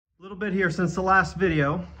A little bit here since the last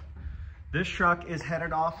video. This truck is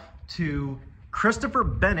headed off to Christopher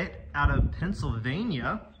Bennett out of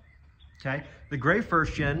Pennsylvania. Okay, the gray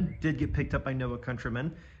first gen did get picked up by Nova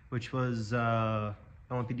Countryman, which was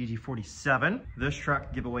LMPDG 47. This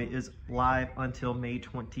truck giveaway is live until May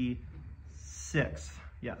 26th.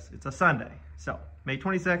 Yes, it's a Sunday. So May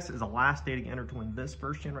 26th is the last day to enter to win this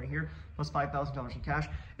first gen right here, plus $5,000 in cash.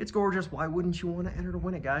 It's gorgeous. Why wouldn't you want to enter to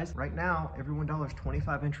win it, guys? Right now, every $1 is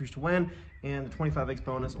 25 entries to win, and the 25X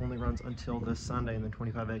bonus only runs until this Sunday, and then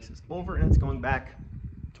 25X is over, and it's going back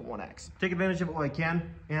to 1X. Take advantage of it while you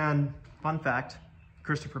can. And fun fact,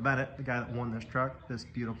 Christopher Bennett, the guy that won this truck, this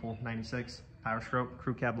beautiful 96 PowerStroke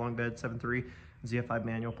crew cab long bed 7.3 ZF5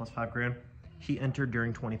 manual plus $5 grand. He entered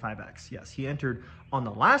during 25X. Yes, he entered on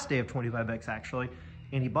the last day of 25X actually,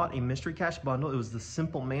 and he bought a mystery cash bundle. It was the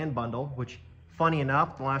Simple Man bundle, which funny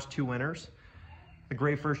enough, the last two winners, the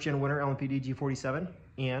gray first gen winner, LMPDG 47,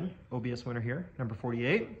 and OBS winner here, number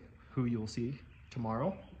 48, who you'll see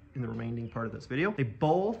tomorrow in the remaining part of this video. They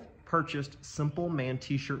both purchased Simple Man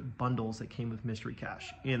t-shirt bundles that came with mystery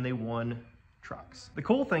cash, and they won trucks. The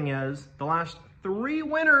cool thing is the last 3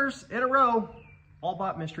 winners in a row all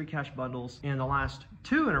bought mystery cash bundles, and the last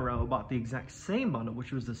 2 in a row bought the exact same bundle,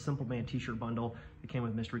 which was the Simple Man t-shirt bundle that came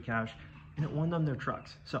with mystery cash, and it won them their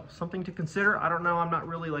trucks. So something to consider. I don't know, I'm not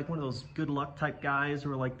really like one of those good luck type guys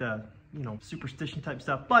or like the, you know, superstition type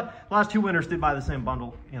stuff, but the last 2 winners did buy the same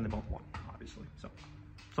bundle and they both won, obviously. So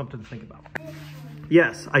something to think about.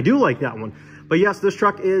 Yes, I do like that one. But yes, this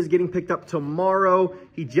truck is getting picked up tomorrow.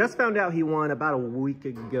 He just found out he won about a week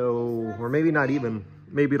ago, or maybe not even.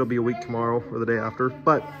 Maybe it'll be a week tomorrow or the day after.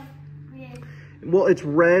 But, well, it's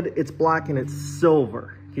red, it's black, and it's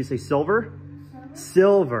silver. Can you say silver?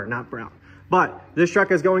 Silver, not brown. But this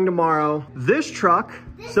truck is going tomorrow. This truck,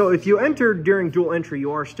 so if you entered during dual entry,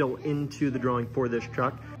 you are still into the drawing for this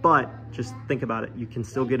truck. But just think about it. You can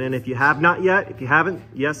still get in if you have not yet. If you haven't,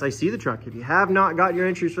 yes, I see the truck. If you have not got your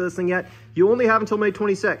entries for this thing yet, you only have until May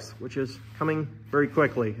 26th, which is coming very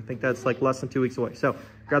quickly. I think that's like less than 2 weeks away. So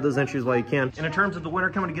grab those entries while you can. And in terms of the winner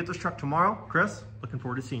coming to get this truck tomorrow, Chris, looking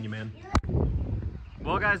forward to seeing you, man.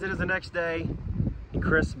 Well, guys, it is the next day. And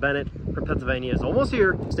Chris Bennett from Pennsylvania is almost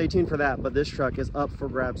here. Stay tuned for that, but this truck is up for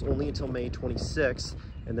grabs only until May 26th,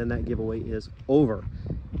 and then that giveaway is over.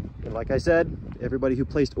 And like I said, everybody who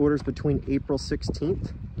placed orders between April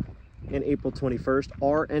 16th and April 21st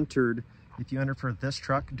are entered. If you entered for this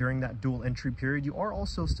truck during that dual entry period, you are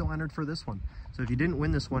also still entered for this one. So if you didn't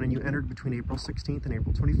win this one and you entered between April 16th and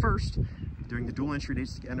April 21st, during the dual entry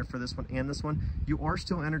dates to enter for this one and this one, you are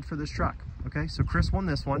still entered for this truck. Okay, so Chris won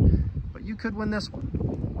this one, but you could win this one.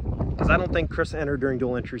 Because I don't think Chris entered during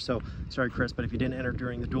dual entry, so sorry Chris, but if you didn't enter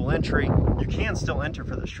during the dual entry, you can still enter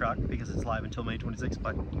for this truck because it's live until May 26th,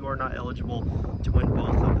 but you are not eligible to win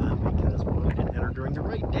both of them because you didn't enter during the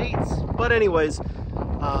right dates. But anyways,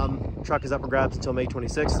 truck is up for grabs until May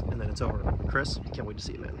 26th, and then it's over. Chris, can't wait to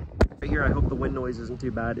see you, man. Right here, I hope the wind noise isn't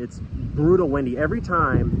too bad. It's brutal windy. Every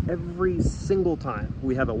single time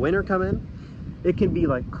we have a winter come in, it can be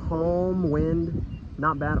like calm wind,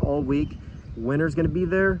 not bad all week. Winter's gonna be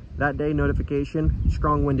there that day, notification,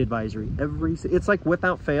 strong wind advisory. It's like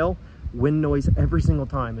without fail, wind noise every single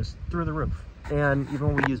time is through the roof. And even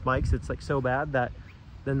when we use mics, it's like so bad that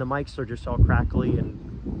then the mics are just all crackly,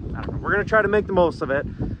 and I don't know. We're gonna try to make the most of it.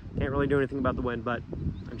 Can't really do anything about the wind, but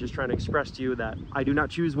I'm just trying to express to you that I do not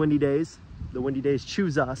choose windy days. The windy days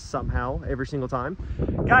choose us somehow every single time.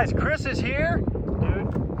 Guys, Chris is here.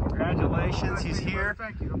 Dude, congratulations, he's here.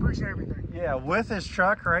 Thank you, I appreciate everything. Yeah, with his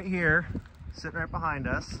truck right here, sitting right behind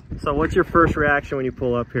us. So what's your first reaction when you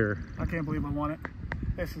pull up here? I can't believe I won it.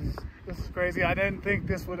 This is crazy. I didn't think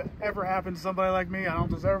this would ever happen to somebody like me. I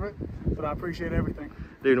don't deserve it, but I appreciate everything.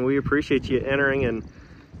 Dude, and we appreciate you entering and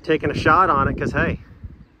taking a shot on it, because hey,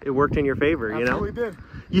 it worked in your favor, you know? Absolutely did.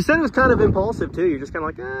 You said it was kind of impulsive too. You're just kind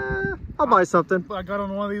of like, I'll buy something. I got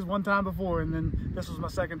on one of these one time before, and then this was my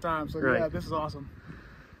second time. So right. Yeah, this is awesome.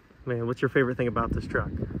 Man, what's your favorite thing about this truck?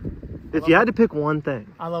 If you had to pick one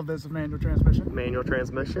thing. I love this manual transmission. Manual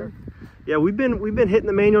transmission? Sure. Yeah, we've been hitting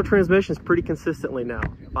the manual transmissions pretty consistently now.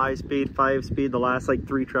 5-speed, 5-speed. The last like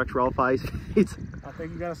 3 trucks were all 5 speeds. I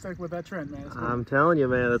think you gotta stick with that trend, man. I'm telling you,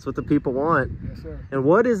 man, that's what the people want. Yes, sir. And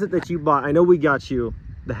what is it that you bought? I know we got you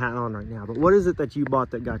the hat on right now, but what is it that you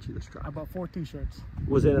bought that got you this truck? I bought 4 t-shirts.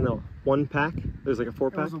 Was it in a 1-pack? It was like a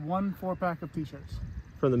 4-pack? It was a 4-pack of t-shirts.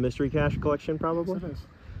 From the Mystery Cash collection, probably? Yes, it is.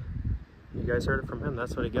 You guys heard it from him.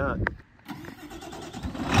 That's what he got.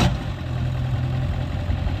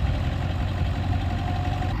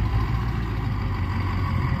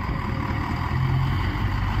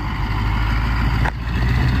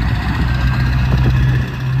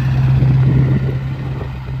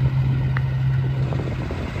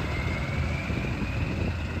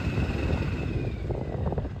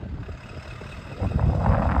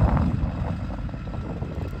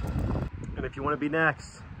 if you want to be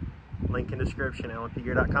next, link in description,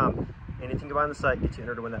 lmpgear.com. Anything you buy on the site gets you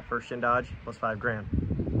entered to win that first gen Dodge plus $5 grand.